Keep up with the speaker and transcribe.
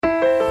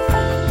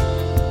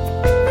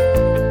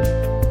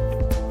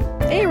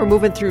we're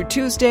moving through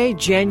Tuesday,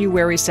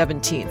 January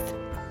 17th.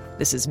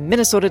 This is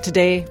Minnesota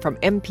Today from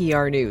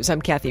NPR News.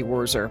 I'm Kathy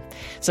Wurzer.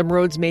 Some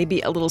roads may be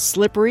a little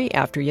slippery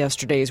after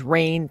yesterday's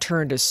rain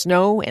turned to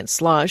snow and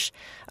slush.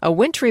 A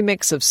wintry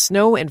mix of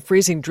snow and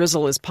freezing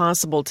drizzle is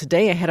possible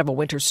today ahead of a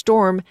winter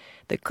storm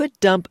that could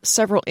dump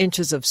several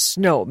inches of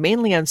snow,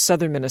 mainly on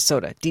southern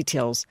Minnesota.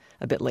 Details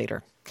a bit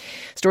later.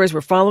 Stories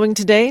we're following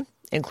today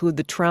include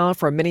the trial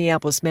for a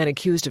Minneapolis man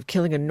accused of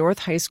killing a North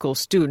High School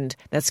student.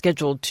 That's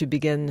scheduled to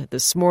begin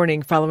this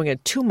morning following a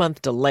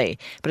 2-month delay.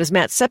 But as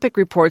Matt Sepik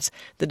reports,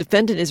 the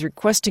defendant is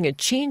requesting a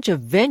change of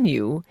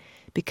venue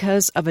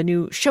because of a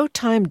new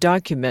Showtime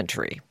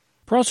documentary.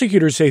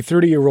 Prosecutors say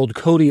 30-year-old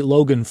Cody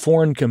Logan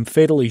Forncombe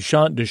fatally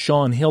shot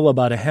Deshaun Hill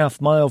about a half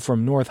mile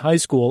from North High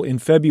School in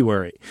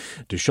February.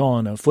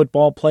 Deshaun, a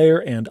football player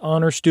and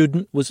honor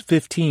student, was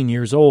 15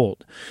 years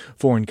old.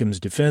 Forncombe's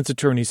defense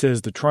attorney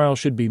says the trial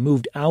should be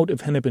moved out of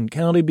Hennepin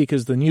County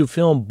because the new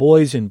film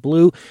Boys in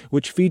Blue,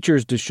 which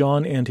features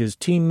Deshaun and his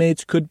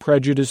teammates, could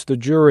prejudice the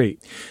jury.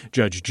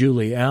 Judge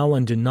Julie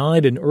Allen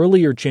denied an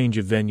earlier change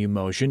of venue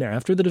motion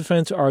after the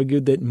defense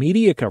argued that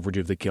media coverage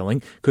of the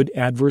killing could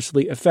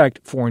adversely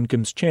affect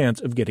Forncombe's chance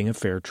of getting a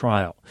fair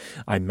trial.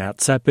 I'm Matt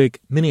Sepik,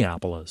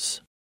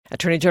 Minneapolis.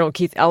 Attorney General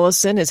Keith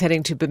Ellison is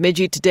heading to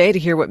Bemidji today to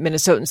hear what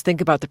Minnesotans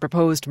think about the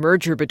proposed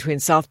merger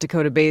between South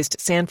Dakota-based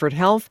Sanford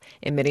Health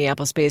and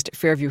Minneapolis-based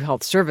Fairview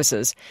Health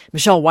Services.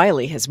 Michelle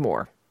Wiley has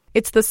more.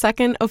 It's the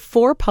second of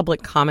 4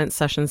 public comment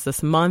sessions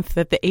this month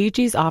that the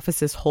AG's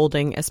office is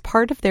holding as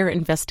part of their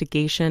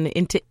investigation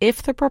into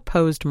if the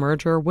proposed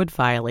merger would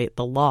violate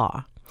the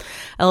law.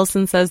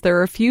 Ellison says there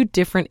are a few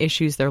different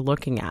issues they're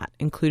looking at,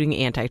 including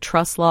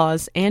antitrust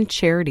laws and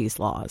charities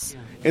laws.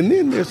 And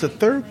then there's a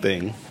third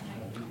thing,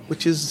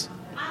 which is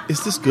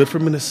this good for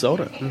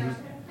Minnesota?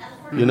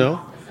 Mm-hmm. You know?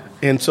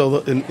 And so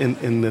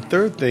and the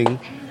third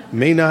thing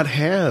may not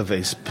have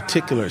a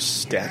particular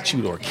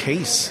statute or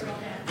case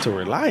to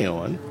rely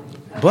on,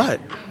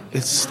 but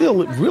it's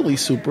still really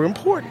super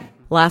important.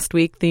 Last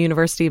week, the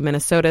University of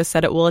Minnesota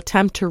said it will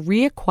attempt to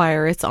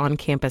reacquire its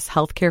on-campus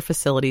healthcare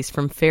facilities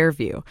from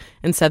Fairview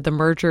and said the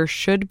merger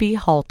should be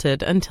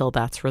halted until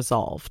that's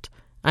resolved.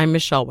 I'm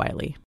Michelle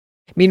Wiley.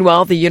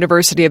 Meanwhile, the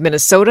University of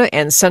Minnesota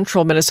and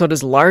Central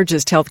Minnesota's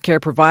largest healthcare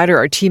provider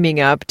are teaming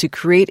up to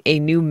create a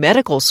new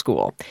medical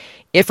school.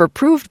 If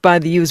approved by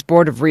the U's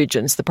Board of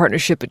Regents, the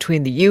partnership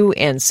between the U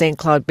and St.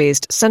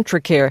 Cloud-based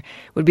CentraCare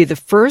would be the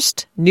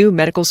first new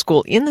medical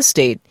school in the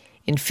state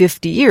in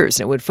 50 years,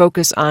 and it would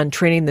focus on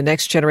training the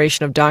next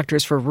generation of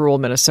doctors for rural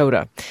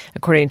Minnesota.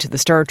 According to the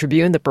Star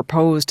Tribune, the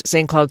proposed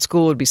St. Cloud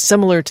school would be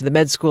similar to the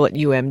med school at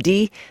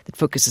UMD that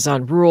focuses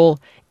on rural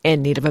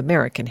and Native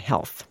American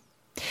health.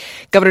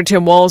 Governor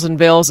Tim Walz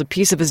unveils a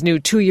piece of his new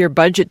 2-year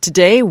budget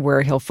today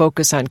where he'll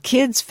focus on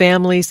kids,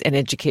 families, and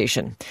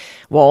education.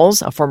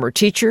 Walz, a former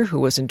teacher who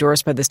was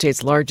endorsed by the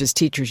state's largest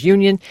teachers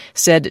union,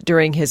 said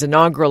during his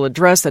inaugural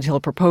address that he'll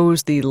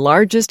propose the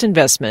largest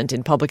investment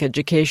in public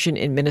education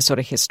in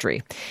Minnesota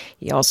history.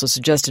 He also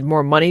suggested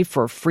more money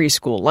for free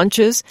school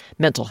lunches,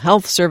 mental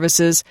health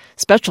services,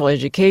 special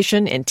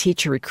education, and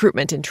teacher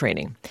recruitment and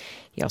training.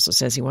 He also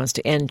says he wants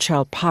to end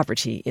child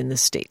poverty in the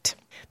state.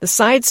 The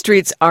side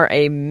streets are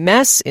a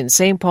mess in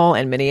St. Paul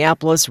and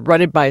Minneapolis,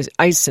 rutted by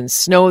ice and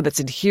snow that's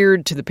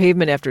adhered to the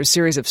pavement after a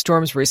series of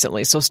storms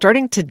recently. So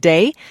starting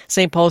today,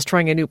 St. Paul is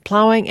trying a new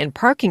plowing and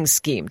parking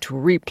scheme to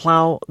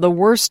replow the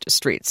worst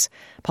streets.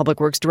 Public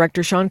Works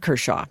Director Sean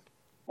Kershaw.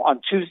 On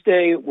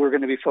Tuesday, we're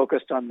going to be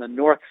focused on the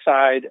north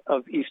side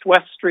of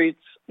east-west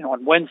streets.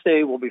 On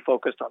Wednesday, we'll be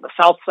focused on the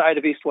south side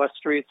of east-west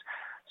streets.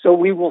 So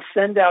we will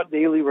send out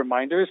daily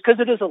reminders because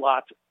it is a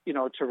lot,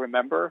 to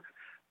remember.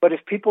 But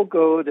if people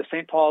go to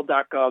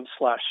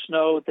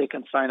stpaul.gov/snow, they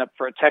can sign up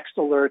for a text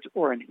alert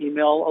or an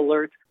email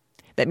alert.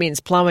 That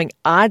means plowing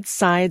odd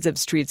sides of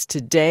streets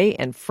today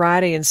and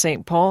Friday in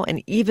St. Paul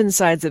and even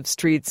sides of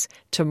streets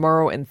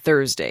tomorrow and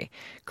Thursday.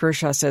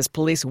 Kershaw says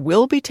police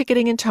will be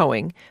ticketing and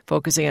towing,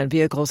 focusing on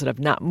vehicles that have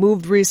not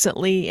moved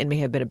recently and may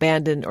have been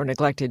abandoned or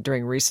neglected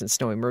during recent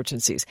snow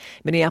emergencies.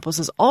 Minneapolis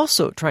is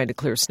also trying to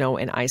clear snow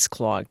and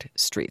ice-clogged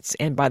streets.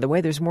 And by the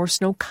way, there's more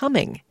snow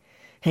coming.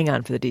 Hang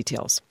on for the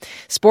details.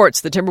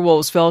 Sports. The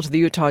Timberwolves fell to the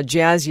Utah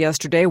Jazz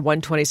yesterday,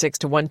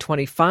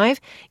 126-125.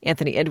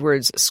 Anthony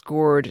Edwards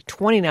scored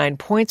 29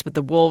 points, but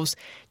the Wolves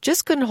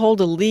just couldn't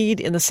hold a lead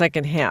in the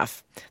second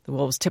half. The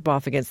Wolves tip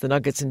off against the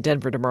Nuggets in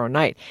Denver tomorrow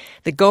night.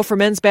 The Gopher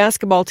men's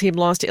basketball team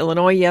lost to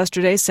Illinois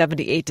yesterday,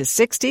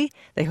 78-60.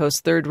 They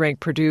host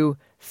third-ranked Purdue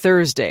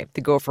Thursday.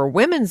 The Gopher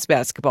women's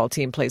basketball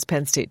team plays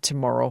Penn State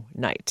tomorrow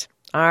night.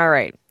 All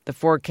right. The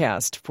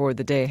forecast for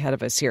the day ahead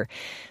of us here.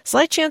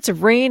 Slight chance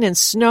of rain and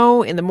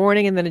snow in the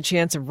morning and then a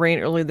chance of rain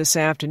early this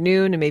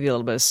afternoon and maybe a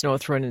little bit of snow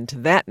thrown into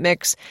that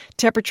mix.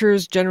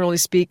 Temperatures, generally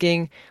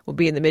speaking, will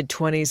be in the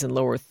mid-20s and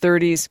lower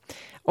 30s.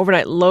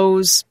 Overnight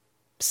lows,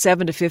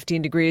 7 to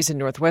 15 degrees in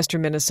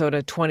northwestern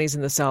Minnesota, 20s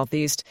in the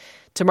southeast.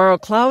 Tomorrow,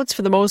 clouds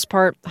for the most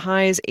part,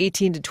 highs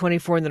 18 to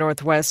 24 in the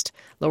northwest,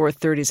 lower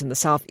 30s in the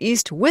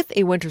southeast with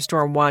a winter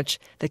storm watch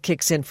that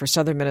kicks in for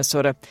southern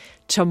Minnesota.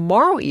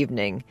 Tomorrow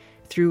evening,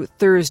 through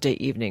Thursday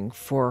evening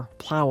for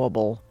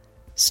plowable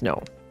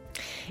snow.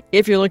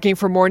 If you're looking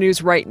for more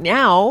news right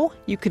now,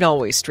 you can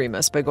always stream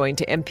us by going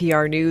to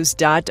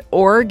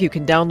nprnews.org. You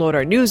can download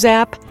our news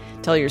app,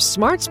 tell your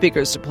smart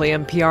speakers to play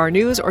NPR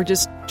News, or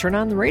just turn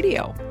on the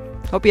radio.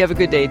 Hope you have a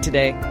good day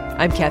today.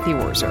 I'm Kathy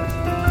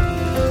Worzer.